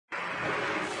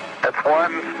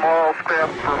One small step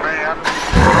for man.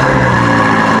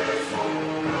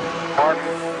 One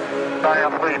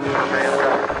giant leap for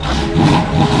mankind.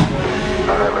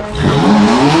 All right, let's go.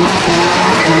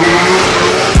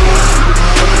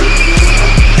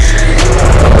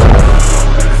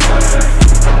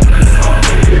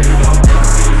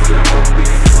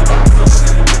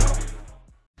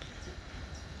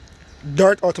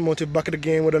 D.A.R.T Automotive back at the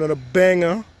game with another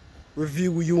banger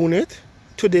review unit.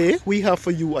 Today we have for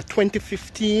you a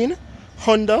 2015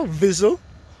 Honda Vezel,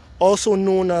 also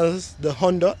known as the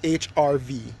Honda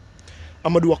HR-V.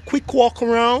 I'm going to do a quick walk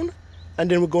around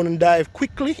and then we're going to dive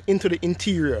quickly into the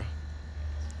interior.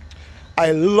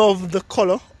 I love the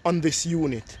color on this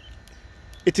unit.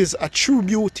 It is a true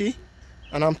beauty,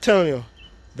 and I'm telling you,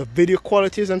 the video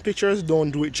qualities and pictures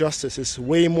don't do it justice. It's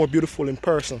way more beautiful in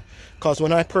person. Because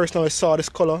when I personally saw this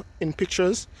color in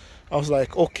pictures, I was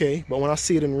like, okay. But when I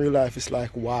see it in real life, it's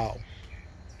like, wow.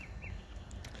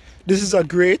 This is a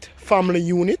great family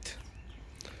unit.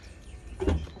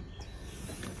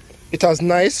 It has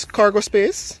nice cargo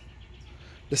space.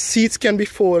 The seats can be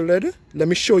folded. Let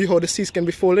me show you how the seats can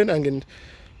be folded and then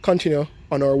continue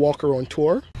on our walk around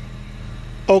tour.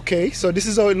 Okay, so this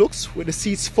is how it looks with the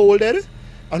seats folded.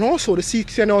 And also the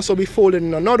seats can also be folded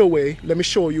in another way. Let me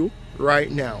show you right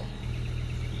now.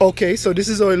 Okay, so this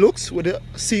is how it looks with the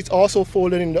seats also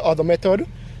folded in the other method.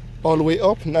 All the way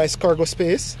up, nice cargo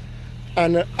space.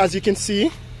 And as you can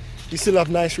see, you still have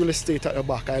nice real estate at the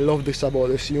back. I love this about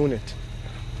this unit.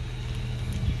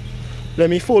 Let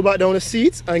me fold back down the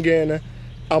seats and again,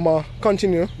 I'm gonna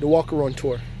continue the walk around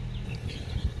tour.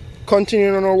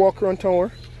 Continuing on our walk around tour,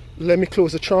 let me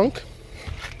close the trunk.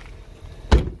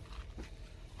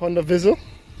 Honda Vezel,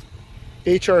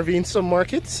 HR-V in some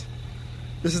markets.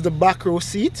 This is the back row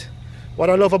seat. What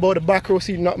I love about the back row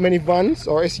seat, not many vans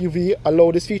or SUV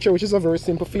allow this feature, which is a very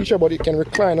simple feature, but it can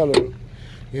recline a little,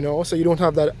 you know, so you don't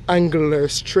have that angular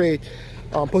straight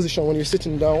position when you're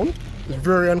sitting down. It's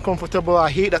very uncomfortable. I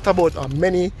hate that about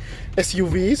many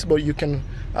SUVs, but you can,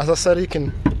 as I said, you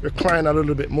can recline a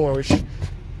little bit more, which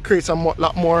creates a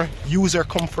lot more user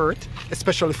comfort,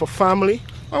 especially for family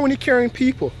or when you're carrying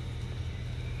people.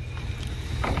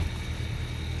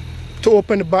 To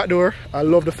open the back door, I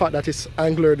love the fact that it's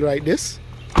angled like this,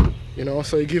 you know,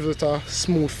 so it gives it a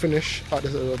smooth finish at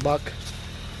the back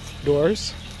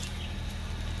doors.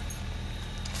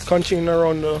 Continuing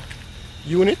around the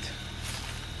unit.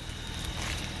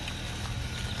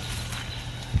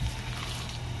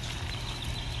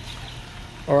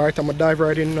 Alright, I'm gonna dive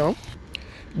right in now.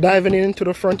 Diving into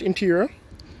the front interior.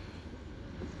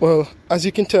 Well, as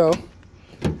you can tell,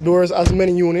 doors as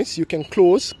many units you can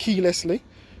close keylessly.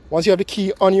 Once you have the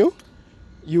key on you,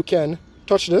 you can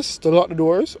touch this to lock the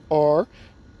doors, or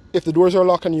if the doors are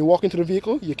locked and you walk into the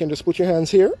vehicle, you can just put your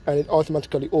hands here and it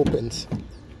automatically opens.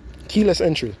 Keyless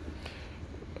entry.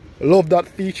 Love that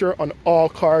feature on all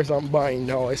cars I'm buying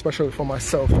now, especially for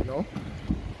myself, you know.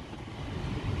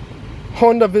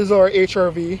 Honda Vezel or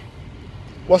HR-V.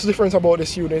 What's the difference about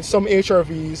this unit? Some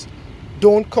HR-Vs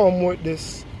don't come with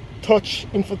this touch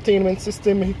infotainment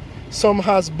system. Some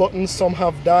has buttons, some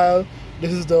have dial.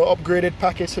 This is the upgraded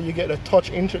package, so you get the touch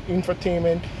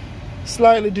infotainment,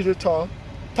 slightly digital,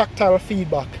 tactile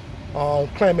feedback,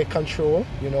 climate control,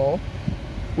 you know.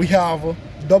 We have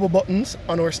double buttons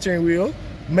on our steering wheel.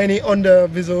 Many Honda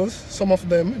Vezels, some of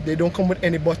them, they don't come with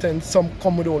any buttons. Some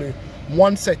come with only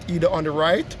one set, either on the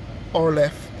right or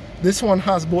left. This one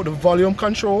has both the volume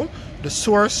control, the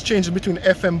source changes between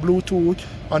FM, Bluetooth,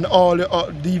 and all the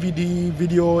DVD,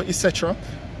 video, etc.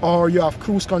 Or you have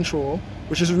cruise control,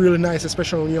 which is really nice,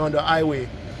 especially when you're on the highway.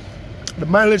 The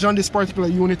mileage on this particular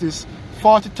unit is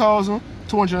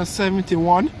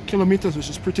 40,271 kilometers, which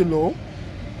is pretty low.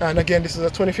 And again, this is a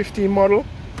 2015 model.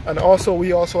 And also,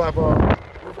 we also have a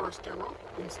reverse camera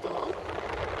installed.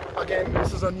 Again,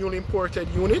 this is a newly imported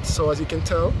unit, so as you can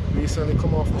tell, recently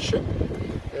come off the ship.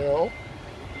 You know,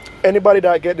 anybody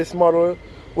that get this model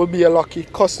will be a lucky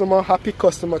customer, happy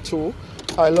customer too.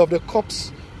 I love the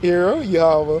cups here. You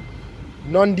have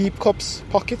non-deep cups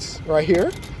pockets right here,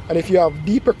 and if you have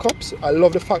deeper cups, I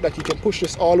love the fact that you can push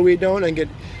this all the way down and get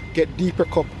deeper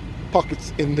cup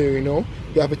pockets in there, you know.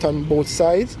 You have it on both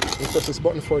sides. You press this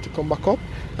button for it to come back up,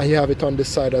 and you have it on this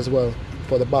side as well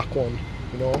for the back one,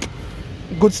 you know.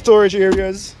 Good storage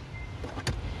areas,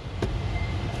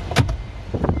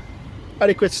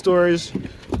 adequate storage,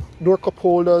 door cup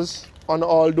holders on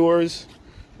all doors.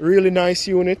 Really nice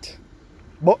unit.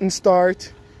 Button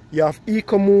start. You have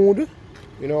eco mode,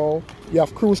 you know. You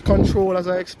have cruise control, as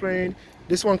I explained.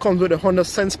 This one comes with a Honda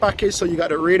Sense package, so you got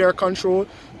the radar control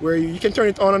where you can turn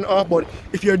it on and off. But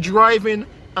if you're driving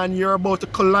and you're about to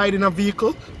collide in a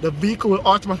vehicle, the vehicle will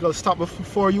automatically stop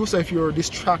before you. So if you're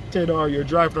distracted or you're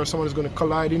driving or someone is going to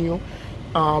collide in you,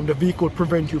 the vehicle will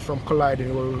prevent you from colliding.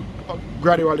 It will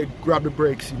gradually grab the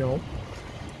brakes, you know.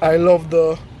 I love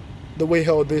the way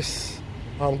how this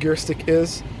gear stick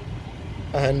is,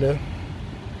 and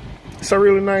it's a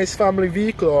really nice family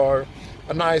vehicle, or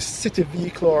a nice city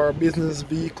vehicle, or a business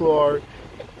vehicle, or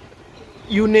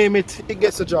you name it, it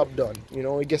gets the job done, you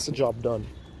know, it gets the job done.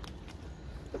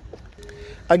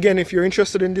 Again, if you're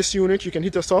interested in this unit, you can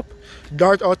hit us up.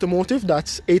 D.A.R.T Automotive,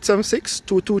 that's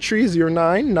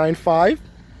 876-223-0995.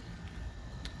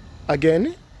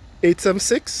 Again,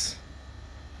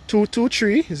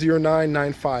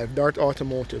 876-223-0995, D.A.R.T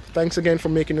Automotive. Thanks again for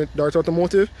making it D.A.R.T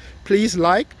Automotive. Please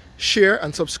like, share,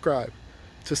 and subscribe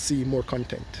to see more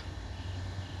content.